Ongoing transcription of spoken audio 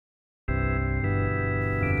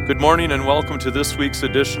Good morning and welcome to this week's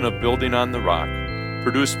edition of Building on the Rock,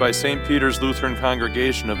 produced by St. Peter's Lutheran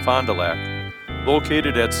Congregation of Fond du Lac,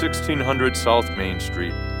 located at 1600 South Main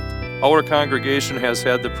Street. Our congregation has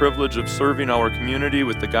had the privilege of serving our community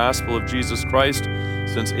with the gospel of Jesus Christ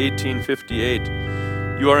since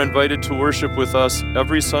 1858. You are invited to worship with us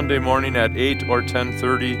every Sunday morning at 8 or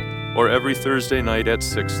 10:30 or every Thursday night at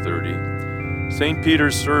 6:30. St.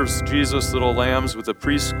 Peter's serves Jesus Little Lambs with a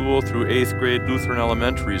preschool through 8th grade Lutheran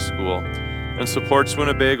Elementary School and supports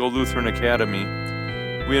Winnebago Lutheran Academy.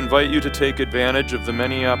 We invite you to take advantage of the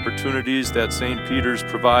many opportunities that St. Peter's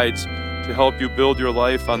provides to help you build your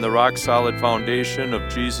life on the rock-solid foundation of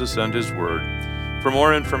Jesus and His Word. For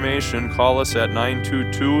more information, call us at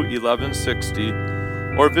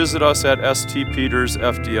 922-1160 or visit us at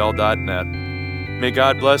stpetersfdl.net. May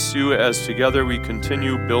God bless you as together we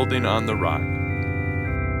continue building on the rock.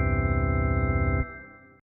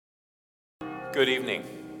 Good evening,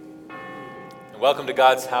 and welcome to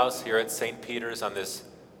God's house here at St. Peter's on this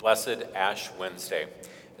blessed Ash Wednesday.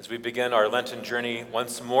 As we begin our Lenten journey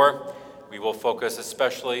once more, we will focus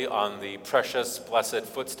especially on the precious, blessed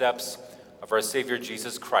footsteps of our Savior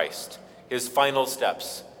Jesus Christ, His final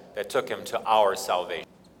steps that took Him to our salvation.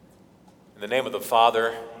 In the name of the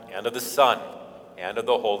Father, and of the Son, and of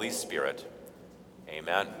the Holy Spirit.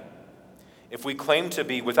 Amen. If we claim to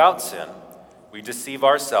be without sin, we deceive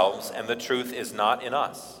ourselves, and the truth is not in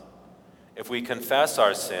us. If we confess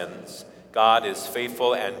our sins, God is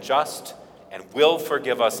faithful and just and will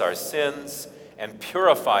forgive us our sins and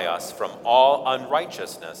purify us from all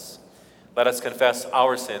unrighteousness. Let us confess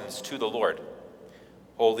our sins to the Lord.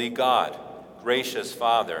 Holy God, gracious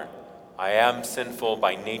Father, I am sinful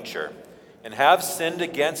by nature and have sinned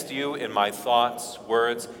against you in my thoughts,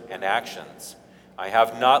 words, and actions. I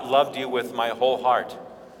have not loved you with my whole heart.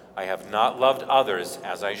 I have not loved others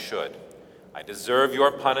as I should. I deserve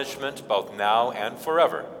your punishment both now and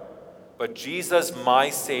forever. But Jesus, my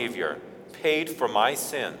Savior, paid for my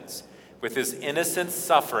sins with his innocent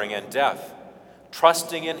suffering and death.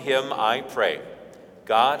 Trusting in him, I pray,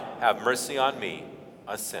 God, have mercy on me,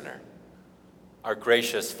 a sinner. Our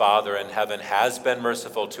gracious Father in heaven has been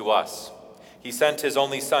merciful to us. He sent his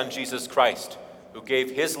only Son, Jesus Christ, who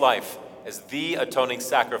gave his life as the atoning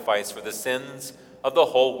sacrifice for the sins of the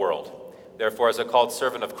whole world. Therefore, as a called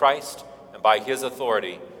servant of Christ, and by his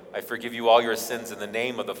authority, I forgive you all your sins in the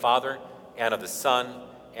name of the Father, and of the Son,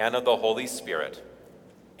 and of the Holy Spirit.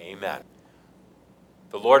 Amen.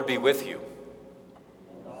 The Lord be with you.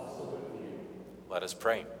 And also with you. Let us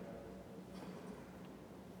pray.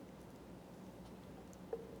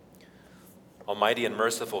 Almighty and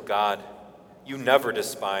merciful God, you never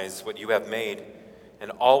despise what you have made,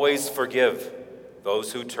 and always forgive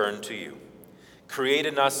those who turn to you. Create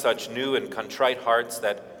in us such new and contrite hearts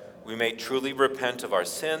that we may truly repent of our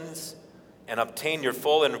sins and obtain your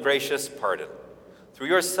full and gracious pardon. Through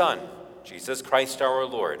your Son, Jesus Christ our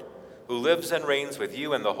Lord, who lives and reigns with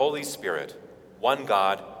you and the Holy Spirit, one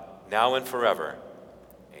God, now and forever.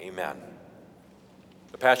 Amen.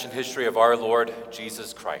 The Passion History of our Lord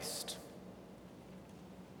Jesus Christ.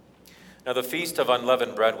 Now the Feast of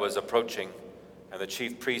Unleavened Bread was approaching, and the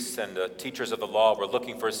chief priests and the teachers of the law were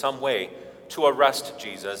looking for some way to arrest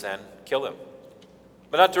Jesus and kill him.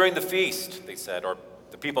 But not during the feast, they said, or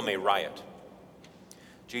the people may riot.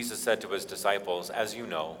 Jesus said to his disciples, as you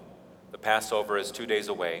know, the Passover is 2 days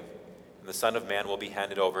away, and the Son of Man will be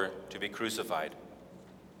handed over to be crucified.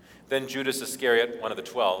 Then Judas Iscariot, one of the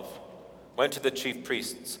 12, went to the chief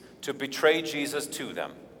priests to betray Jesus to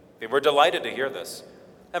them. They were delighted to hear this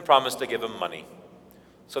and promised to give him money.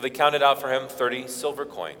 So they counted out for him 30 silver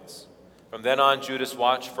coins. From then on, Judas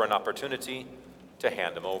watched for an opportunity to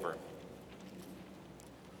hand him over.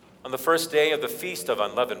 On the first day of the Feast of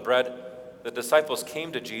Unleavened Bread, the disciples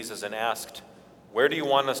came to Jesus and asked, "Where do you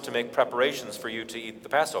want us to make preparations for you to eat the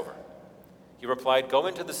Passover?" He replied, "Go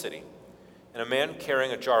into the city, and a man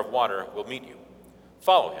carrying a jar of water will meet you.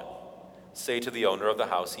 Follow him. Say to the owner of the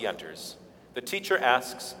house he enters, 'The teacher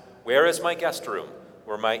asks, where is my guest room,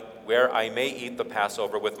 where I may eat the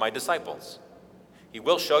Passover with my disciples?' He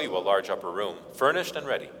will show you a large upper room, furnished and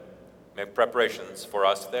ready. Make preparations for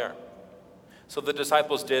us there." So the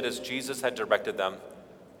disciples did as Jesus had directed them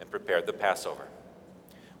and prepared the Passover.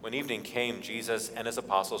 When evening came, Jesus and his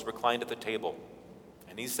apostles reclined at the table,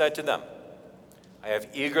 and he said to them, "I have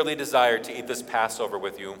eagerly desired to eat this Passover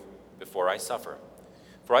with you before I suffer.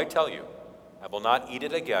 For I tell you, I will not eat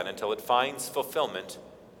it again until it finds fulfillment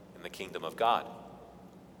in the kingdom of God."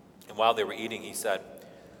 And while they were eating, he said,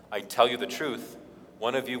 "I tell you the truth,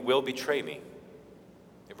 one of you will betray me."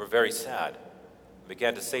 They were very sad and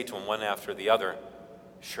began to say to him one after the other,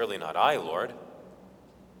 "Surely not I, Lord."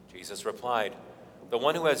 Jesus replied, "The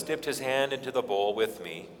one who has dipped his hand into the bowl with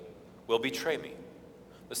me will betray me.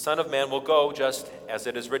 The Son of Man will go just as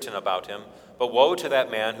it is written about him, but woe to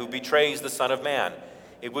that man who betrays the Son of Man.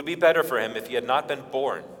 It would be better for him if he had not been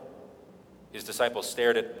born." His disciples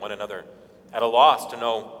stared at one another, at a loss to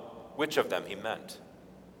know which of them he meant.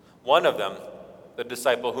 One of them, the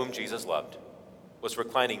disciple whom Jesus loved, was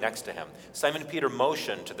reclining next to him. Simon Peter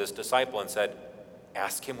motioned to this disciple and said,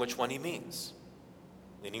 "Ask him which one he means."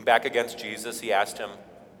 Leaning back against Jesus, he asked him,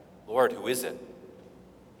 "Lord, who is it?"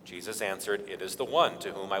 Jesus answered, "It is the one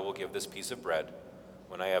to whom I will give this piece of bread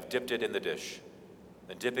when I have dipped it in the dish."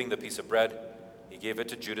 Then dipping the piece of bread, he gave it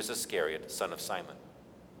to Judas Iscariot, son of Simon.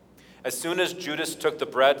 As soon as Judas took the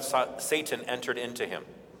bread, Satan entered into him.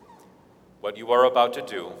 "What you are about to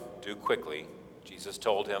do, do quickly," Jesus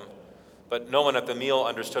told him. But no one at the meal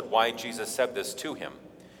understood why Jesus said this to him.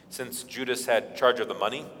 Since Judas had charge of the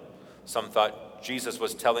money, some thought Jesus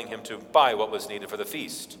was telling him to buy what was needed for the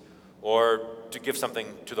feast, or to give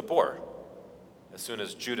something to the poor. As soon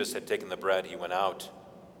as Judas had taken the bread, he went out,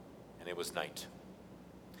 and it was night.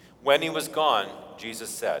 When he was gone, Jesus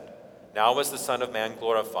said, "Now is the Son of Man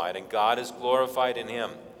glorified, and God is glorified in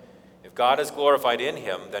him. If God is glorified in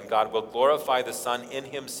him, then God will glorify the Son in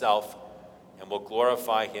himself, and will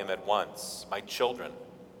glorify him at once. My children,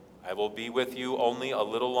 I will be with you only a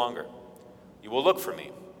little longer. You will look for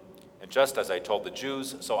me. And just as I told the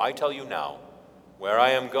Jews, so I tell you now, where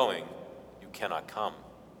I am going, you cannot come.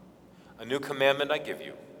 A new commandment I give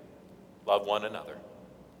you, love one another.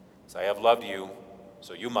 As I have loved you,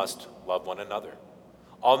 so you must love one another.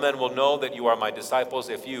 All men will know that you are my disciples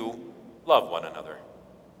if you love one another."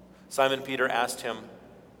 Simon Peter asked him,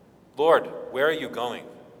 "Lord, where are you going?"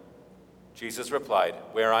 Jesus replied,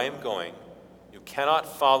 "Where I am going, you cannot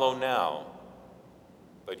follow now,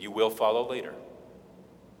 but you will follow later."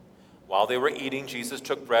 While they were eating, Jesus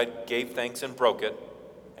took bread, gave thanks, and broke it,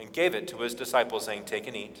 and gave it to his disciples, saying, "Take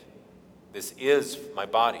and eat. This is my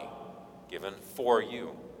body, given for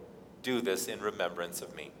you. Do this in remembrance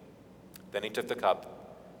of me." Then he took the cup,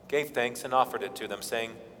 gave thanks, and offered it to them,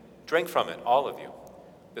 saying, "Drink from it, all of you.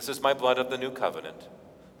 This is my blood of the new covenant,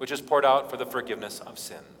 which is poured out for the forgiveness of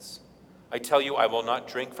sins. I tell you, I will not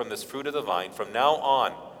drink from this fruit of the vine from now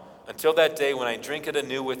on until that day when I drink it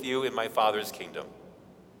anew with you in my Father's kingdom."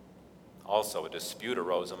 Also, a dispute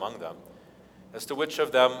arose among them as to which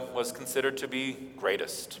of them was considered to be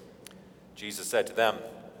greatest. Jesus said to them,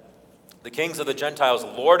 "The kings of the Gentiles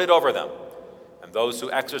lord it over them, and those who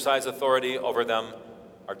exercise authority over them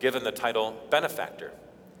are given the title benefactor.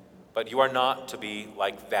 But you are not to be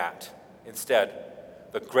like that. Instead,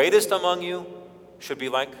 the greatest among you should be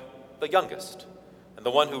like the youngest, and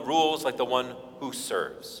the one who rules like the one who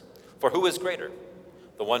serves. For who is greater,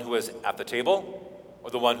 the one who is at the table or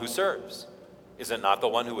the one who serves? Is it not the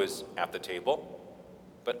one who is at the table?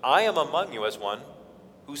 But I am among you as one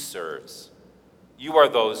who serves. You are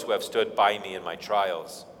those who have stood by me in my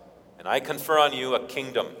trials, and I confer on you a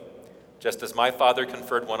kingdom, just as my Father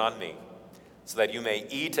conferred one on me, so that you may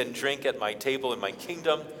eat and drink at my table in my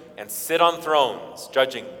kingdom and sit on thrones,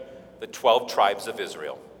 judging the 12 tribes of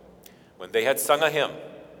Israel." When they had sung a hymn,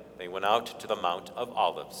 they went out to the Mount of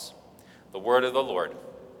Olives. The word of the Lord.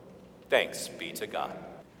 Thanks be to God.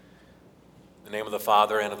 In the name of the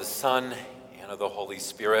Father, and of the Son, and of the Holy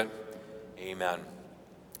Spirit, amen.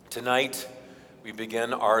 Tonight, we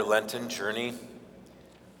begin our Lenten journey,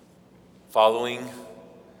 following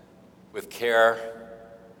with care,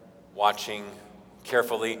 watching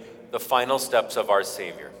carefully the final steps of our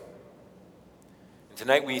Savior. And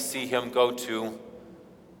tonight we see him go to,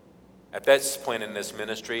 at this point in this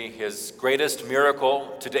ministry, his greatest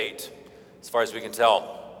miracle to date, as far as we can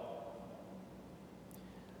tell.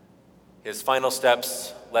 His final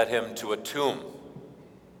steps led him to a tomb.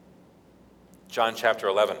 John chapter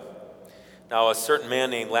 11. Now a certain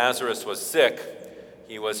man named Lazarus was sick.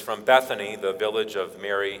 He was from Bethany, the village of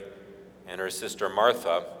Mary and her sister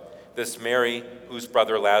Martha. This Mary, whose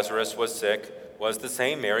brother Lazarus was sick, was the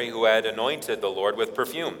same Mary who had anointed the Lord with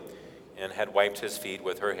perfume and had wiped his feet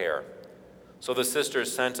with her hair. So the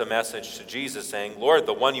sisters sent a message to Jesus saying, "Lord,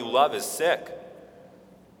 the one you love is sick."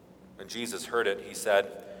 When Jesus heard it, he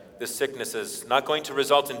said, "This sickness is not going to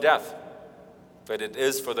result in death, but it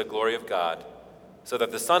is for the glory of God, so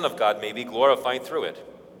that the Son of God may be glorified through it."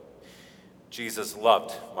 Jesus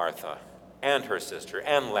loved Martha and her sister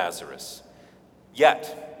and Lazarus.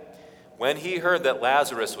 Yet, when he heard that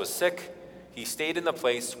Lazarus was sick, he stayed in the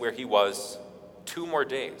place where he was 2 more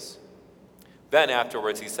days. Then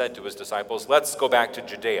afterwards he said to his disciples, "Let's go back to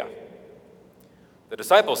Judea." The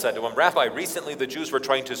disciples said to him, "Rabbi, recently the Jews were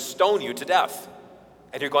trying to stone you to death,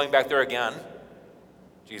 and you're going back there again?"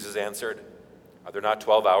 Jesus answered, "Are there not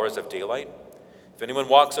 12 hours of daylight? If anyone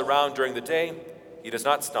walks around during the day, he does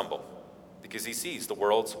not stumble, because he sees the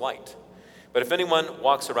world's light. But if anyone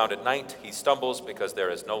walks around at night, he stumbles because there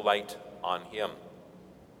is no light on him."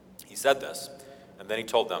 He said this, and then he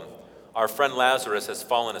told them, "Our friend Lazarus has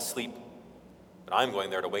fallen asleep, but I'm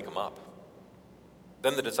going there to wake him up."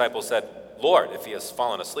 Then the disciples said, "Lord, if he has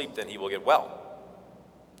fallen asleep, then he will get well."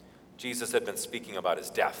 Jesus had been speaking about his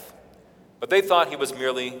death, but they thought he was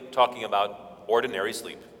merely talking about ordinary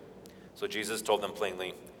sleep. So Jesus told them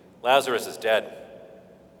plainly, "Lazarus is dead,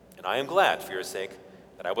 and I am glad for your sake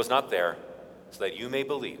that I was not there, so that you may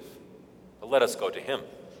believe. But let us go to him."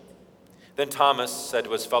 Then Thomas said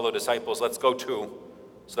to his fellow disciples, "Let's go too,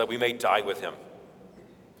 so that we may die with him."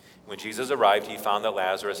 When Jesus arrived, he found that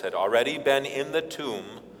Lazarus had already been in the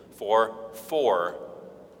tomb for 4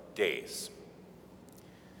 days.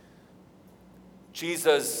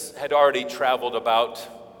 Jesus had already traveled about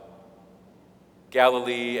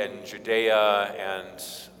Galilee and Judea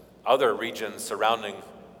and other regions surrounding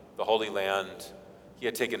the Holy Land. He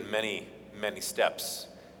had taken many, many steps,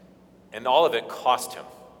 and all of it cost him.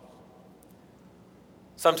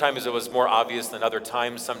 Sometimes it was more obvious than other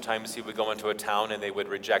times. Sometimes he would go into a town and they would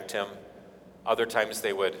reject him. Other times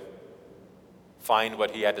they would find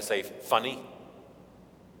what he had to say funny.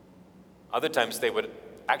 Other times they would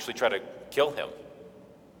actually try to kill him.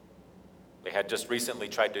 They had just recently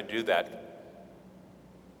tried to do that.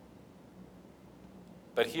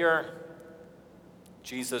 But here,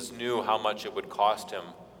 Jesus knew how much it would cost him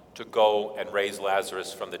to go and raise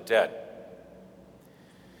Lazarus from the dead.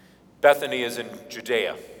 Bethany is in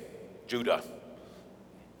Judah.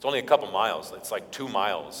 It's only a couple miles. It's like 2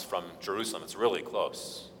 miles from Jerusalem. It's really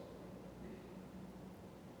close.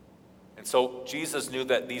 And so Jesus knew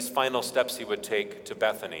that these final steps he would take to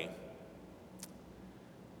Bethany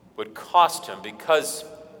would cost him, because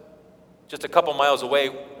just a couple miles away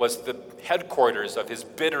was the headquarters of his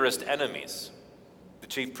bitterest enemies, the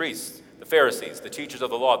chief priests, the Pharisees, the teachers of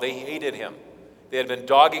the law. They hated him. They had been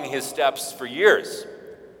dogging his steps for years,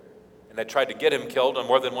 and had tried to get him killed on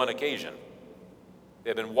more than one occasion. They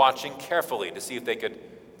had been watching carefully to see if they could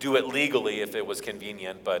do it legally if it was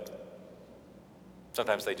convenient, but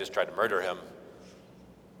sometimes they just tried to murder him,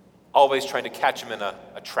 always trying to catch him in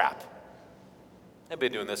a trap. They've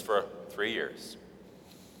been doing this for 3 years.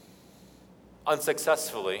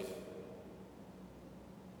 Unsuccessfully.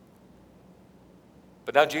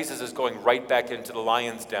 But now Jesus is going right back into the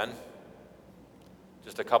lion's den,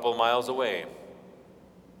 just a couple of miles away.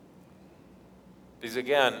 Because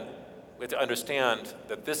again, we have to understand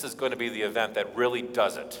that this is going to be the event that really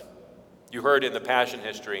does it. You heard in the Passion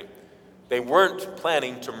history, they weren't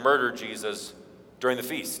planning to murder Jesus during the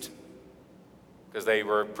feast, because they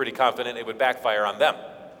were pretty confident it would backfire on them.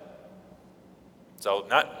 So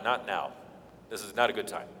not now. This is not a good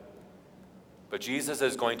time. But Jesus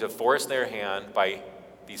is going to force their hand by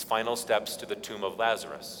these final steps to the tomb of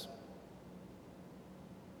Lazarus.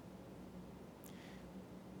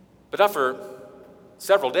 But not for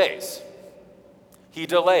several days. He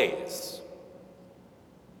delays.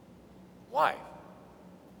 Why?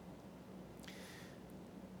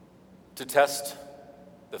 To test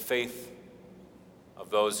the faith of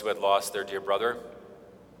those who had lost their dear brother,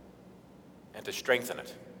 and to strengthen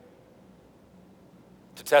it.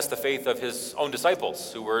 To test the faith of his own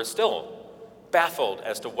disciples, who were still baffled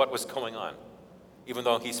as to what was going on, even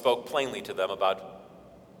though he spoke plainly to them about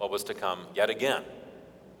what was to come yet again.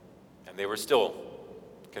 And they were still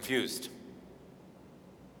confused.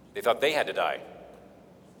 They thought they had to die.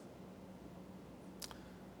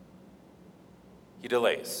 He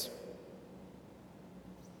delays.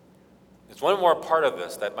 There's one more part of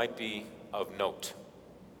this that might be of note.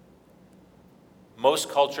 Most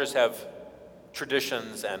cultures have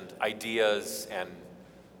traditions and ideas and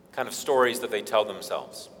kind of stories that they tell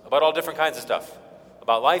themselves about all different kinds of stuff,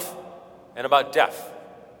 about life and about death.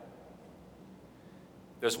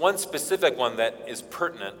 There's one specific one that is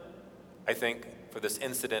pertinent, I think, for this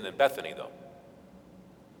incident in Bethany, though.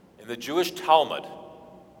 In the Jewish Talmud,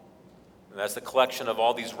 and that's the collection of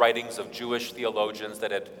all these writings of Jewish theologians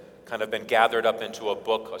that had kind of been gathered up into a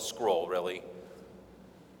book, a scroll, really,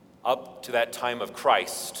 up to that time of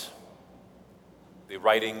Christ, the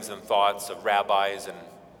writings and thoughts of rabbis and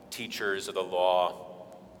teachers of the law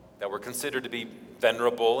that were considered to be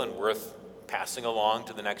venerable and worth passing along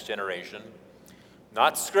to the next generation.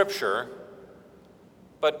 Not scripture,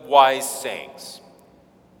 but wise sayings.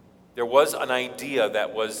 There was an idea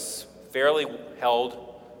that was fairly held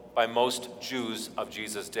by most Jews of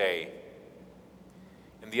Jesus' day.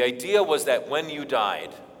 And the idea was that when you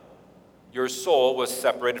died, your soul was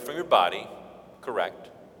separated from your body, correct,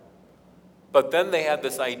 But then they had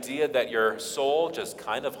this idea that your soul just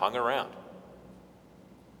kind of hung around.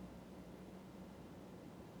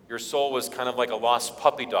 Your soul was kind of like a lost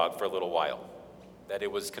puppy dog for a little while, that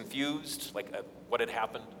it was confused, like what had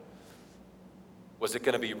happened. Was it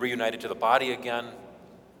going to be reunited to the body again?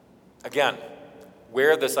 Again,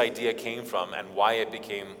 where this idea came from and why it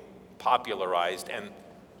became popularized and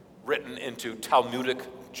written into Talmudic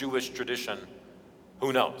Jewish tradition,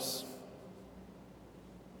 who knows?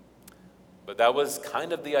 But that was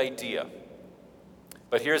kind of the idea.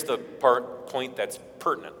 But here's the point that's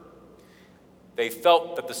pertinent. They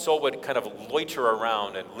felt that the soul would kind of loiter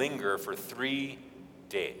around and linger for 3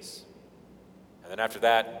 days. And then after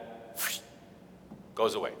that,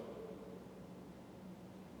 goes away.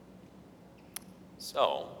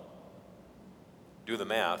 So, do the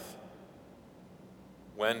math.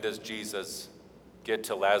 When does Jesus get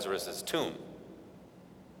to Lazarus' tomb?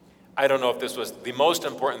 I don't know if this was the most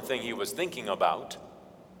important thing he was thinking about,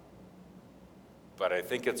 but I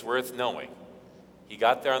think it's worth knowing. He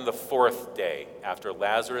got there on the 4th day after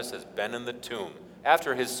Lazarus has been in the tomb,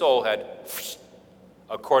 after his soul had,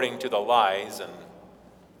 according to the lies and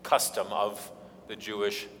custom of the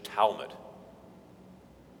Jewish Talmud.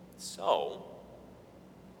 So,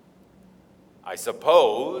 I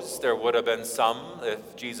suppose there would have been some,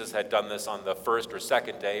 if Jesus had done this on the 1st or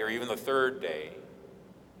 2nd day, or even the 3rd day,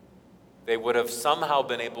 they would have somehow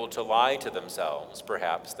been able to lie to themselves,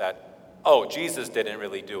 perhaps, that, oh, Jesus didn't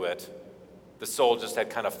really do it. The soul just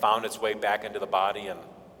had kind of found its way back into the body and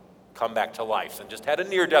come back to life and just had a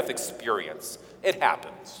near-death experience. It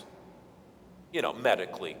happens,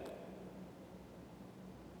 medically.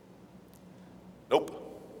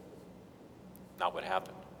 Nope, not what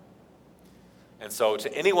happened. And so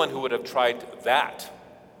to anyone who would have tried that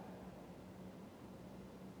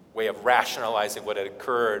way of rationalizing what had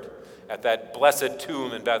occurred at that blessed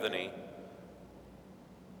tomb in Bethany,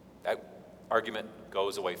 that argument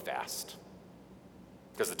goes away fast.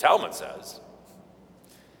 Because the Talmud says,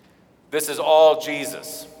 this is all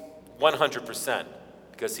Jesus, 100%,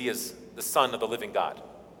 because he is the Son of the living God.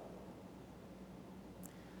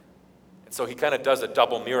 And so he kind of does a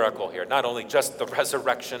double miracle here. Not only just the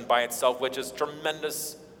resurrection by itself, which is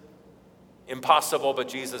tremendous, impossible, but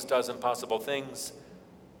Jesus does impossible things,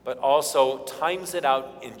 but also times it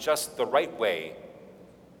out in just the right way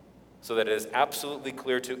so that it is absolutely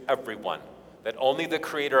clear to everyone that only the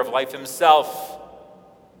Creator of life himself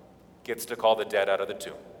gets to call the dead out of the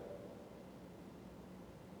tomb.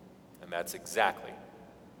 And that's exactly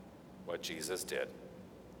what Jesus did.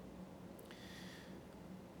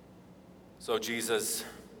 So Jesus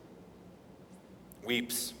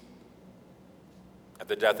weeps at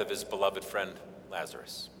the death of his beloved friend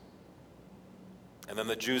Lazarus. And then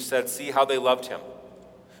the Jews said, see how they loved him.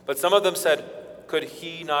 But some of them said, could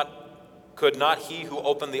not he who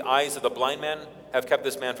opened the eyes of the blind man have kept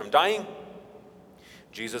this man from dying?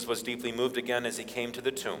 Jesus was deeply moved again as he came to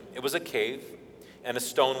the tomb. It was a cave, and a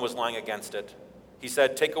stone was lying against it. He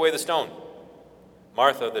said, take away the stone.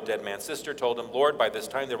 Martha, the dead man's sister, told him, Lord, by this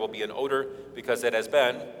time there will be an odor, because it has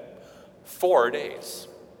been 4 days.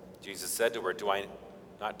 Jesus said to her, do I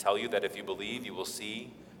not tell you that if you believe, you will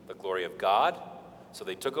see the glory of God? So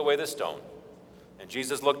they took away the stone. And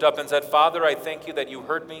Jesus looked up and said, Father, I thank you that you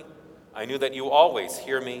heard me. I knew that you always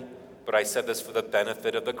hear me, but I said this for the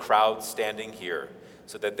benefit of the crowd standing here,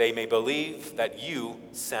 so that they may believe that you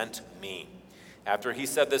sent me. After he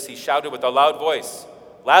said this, he shouted with a loud voice,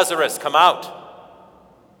 Lazarus, come out.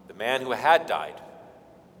 The man who had died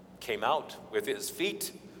came out with his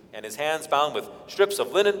feet and his hands bound with strips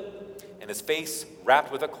of linen and his face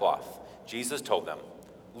wrapped with a cloth. Jesus told them,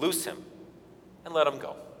 loose him and let him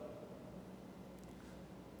go.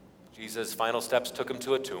 Jesus' final steps took him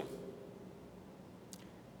to a tomb.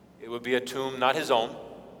 It would be a tomb not his own,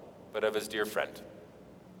 but of his dear friend.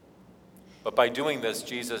 But by doing this,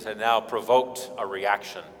 Jesus had now provoked a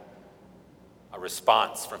reaction, a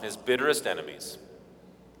response from his bitterest enemies.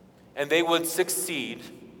 And they would succeed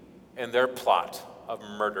in their plot of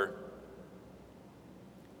murder,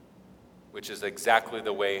 which is exactly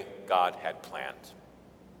the way God had planned.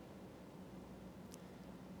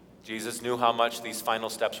 Jesus knew how much these final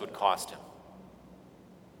steps would cost him.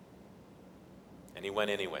 And he went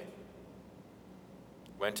anyway.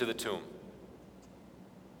 Went to the tomb,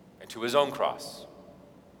 and to his own cross,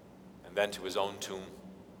 and then to his own tomb.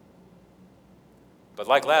 But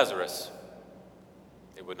like Lazarus,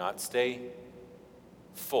 it would not stay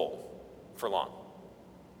full for long.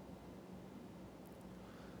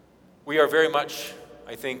 We are very much,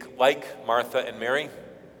 I think, like Martha and Mary,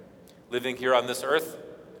 living here on this earth.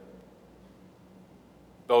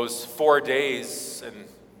 Those 4 days and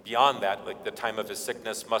beyond that, like the time of his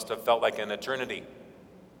sickness must have felt like an eternity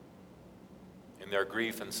in their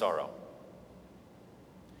grief and sorrow.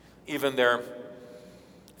 Even their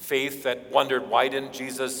faith that wondered, why didn't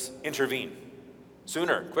Jesus intervene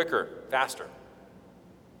sooner, quicker, faster?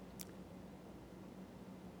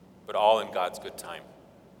 But all in God's good time.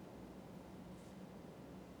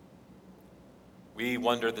 We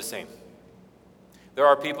wonder the same. There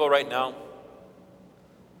are people right now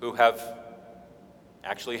who have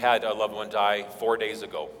actually had a loved one die 4 days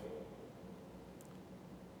ago.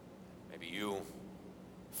 Maybe you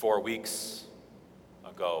 4 weeks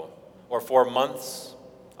ago, or 4 months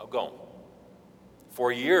ago,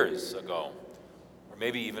 4 years ago, or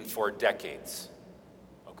maybe even 4 decades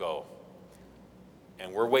ago.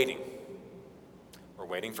 And we're waiting. We're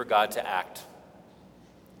waiting for God to act.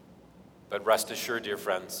 But rest assured, dear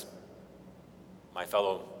friends, my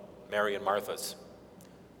fellow Mary and Marthas,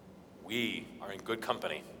 we are in good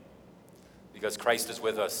company because Christ is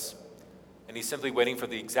with us, and he's simply waiting for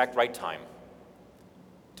the exact right time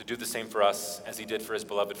to do the same for us as he did for his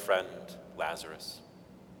beloved friend, Lazarus.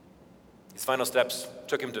 His final steps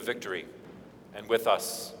took him to victory, and with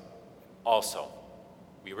us also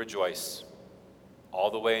we rejoice all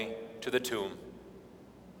the way to the tomb,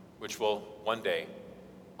 which will one day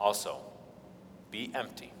also be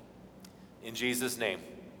empty. In Jesus' name,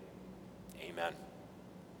 amen.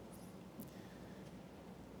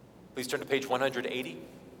 Please turn to page 180.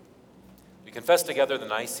 We confess together the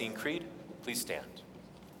Nicene Creed. Please stand.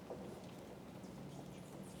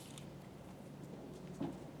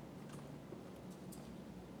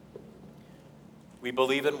 We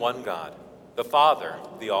believe in one God, the Father,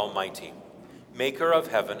 the Almighty, maker of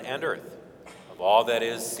heaven and earth, of all that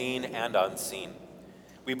is seen and unseen.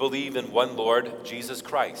 We believe in one Lord, Jesus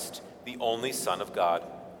Christ, the only Son of God,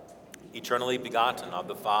 eternally begotten of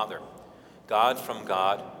the Father, God from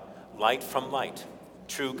God, light from light,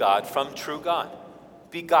 true God from true God,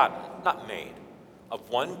 begotten, not made, of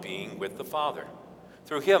one being with the Father.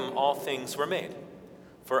 Through him all things were made.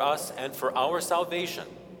 For us and for our salvation,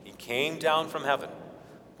 he came down from heaven,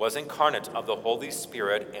 was incarnate of the Holy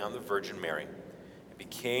Spirit and the Virgin Mary, and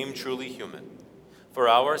became truly human. For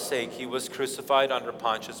our sake he was crucified under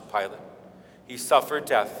Pontius Pilate. He suffered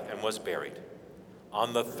death and was buried.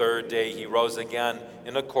 On the third day he rose again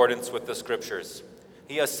in accordance with the Scriptures.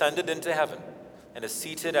 He ascended into heaven and is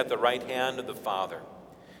seated at the right hand of the Father.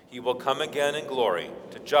 He will come again in glory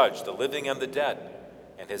to judge the living and the dead,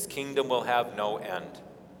 and his kingdom will have no end.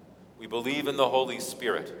 We believe in the Holy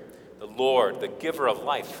Spirit, the Lord, the giver of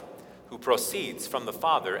life, who proceeds from the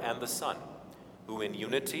Father and the Son, who in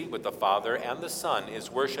unity with the Father and the Son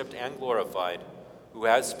is worshipped and glorified, who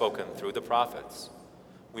has spoken through the prophets.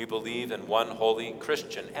 We believe in one holy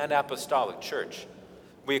Christian and apostolic church.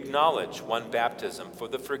 We acknowledge one baptism for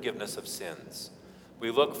the forgiveness of sins.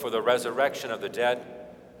 We look for the resurrection of the dead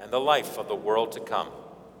and the life of the world to come.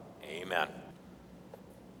 Amen.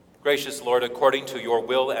 Gracious Lord, according to your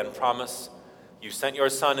will and promise, you sent your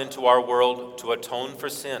Son into our world to atone for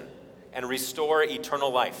sin and restore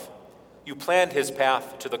eternal life. You planned his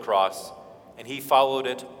path to the cross, and he followed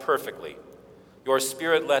it perfectly. Your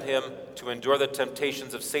Spirit led him to endure the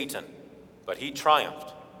temptations of Satan, but he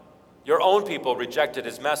triumphed. Your own people rejected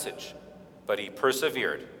his message, but he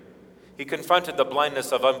persevered. He confronted the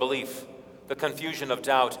blindness of unbelief, the confusion of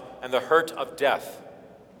doubt, and the hurt of death,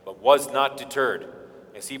 but was not deterred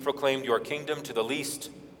as he proclaimed your kingdom to the least,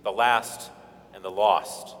 the last, and the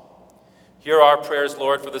lost. Hear our prayers,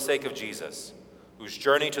 Lord, for the sake of Jesus, whose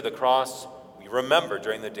journey to the cross we remember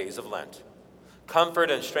during the days of Lent.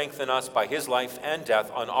 Comfort and strengthen us by his life and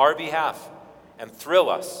death on our behalf, and thrill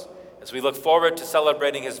us as we look forward to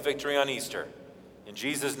celebrating his victory on Easter. In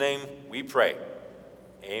Jesus' name we pray.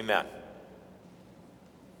 Amen.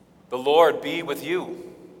 The Lord be with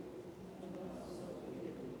you.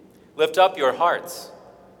 Lift up your hearts.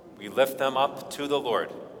 We lift them up to the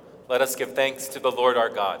Lord. Let us give thanks to the Lord our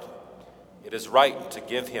God. It is right to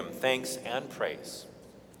give him thanks and praise.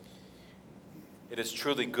 It is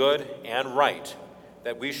truly good and right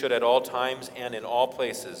that we should at all times and in all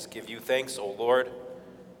places give you thanks, O Lord,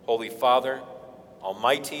 Holy Father,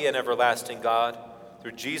 Almighty and everlasting God,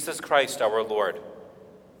 through Jesus Christ our Lord,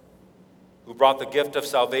 who brought the gift of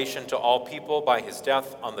salvation to all people by his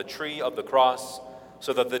death on the tree of the cross,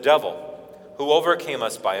 so that the devil, who overcame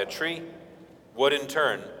us by a tree, would in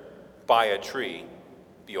turn, by a tree,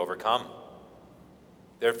 be overcome.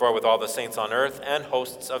 Therefore, with all the saints on earth and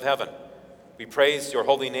hosts of heaven, we praise your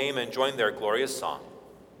holy name and join their glorious song.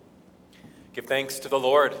 Give thanks to the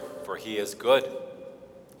Lord, for he is good.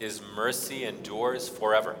 His mercy endures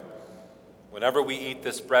forever. Whenever we eat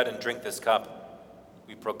this bread and drink this cup,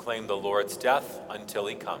 we proclaim the Lord's death until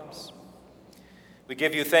he comes. We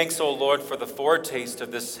give you thanks, O Lord, for the foretaste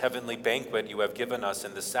of this heavenly banquet you have given us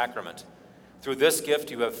in this sacrament. Through this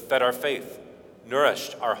gift you have fed our faith,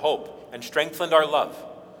 nourished our hope, and strengthened our love.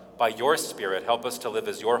 By your Spirit, help us to live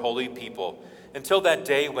as your holy people until that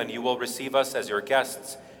day when you will receive us as your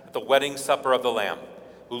guests at the wedding supper of the Lamb,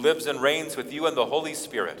 who lives and reigns with you in the Holy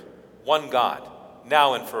Spirit, one God,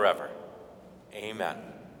 now and forever. Amen.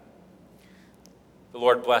 The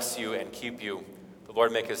Lord bless you and keep you. The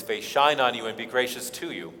Lord make his face shine on you and be gracious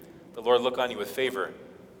to you. The Lord look on you with favor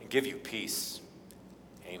and give you peace.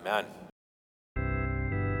 Amen.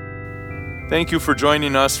 Thank you for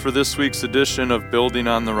joining us for this week's edition of Building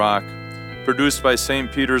on the Rock, produced by St.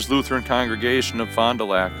 Peter's Lutheran Congregation of Fond du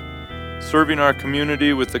Lac, serving our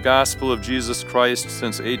community with the gospel of Jesus Christ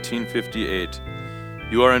since 1858.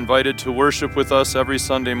 You are invited to worship with us every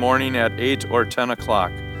Sunday morning at 8 or 10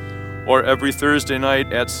 o'clock, or every Thursday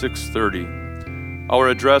night at 6:30. Our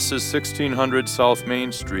address is 1600 South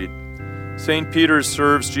Main Street. St. Peter's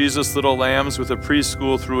serves Jesus Little Lambs with a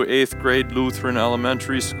preschool through 8th grade Lutheran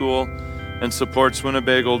Elementary School and supports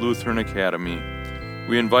Winnebago Lutheran Academy.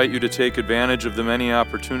 We invite you to take advantage of the many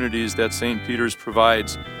opportunities that St. Peter's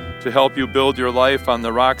provides to help you build your life on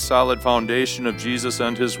the rock-solid foundation of Jesus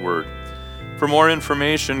and his Word. For more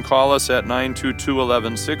information, call us at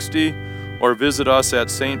 922-1160 or visit us at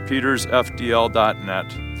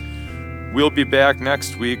stpetersfdl.net. We'll be back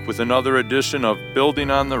next week with another edition of Building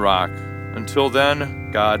on the Rock. Until then,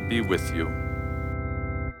 God be with you.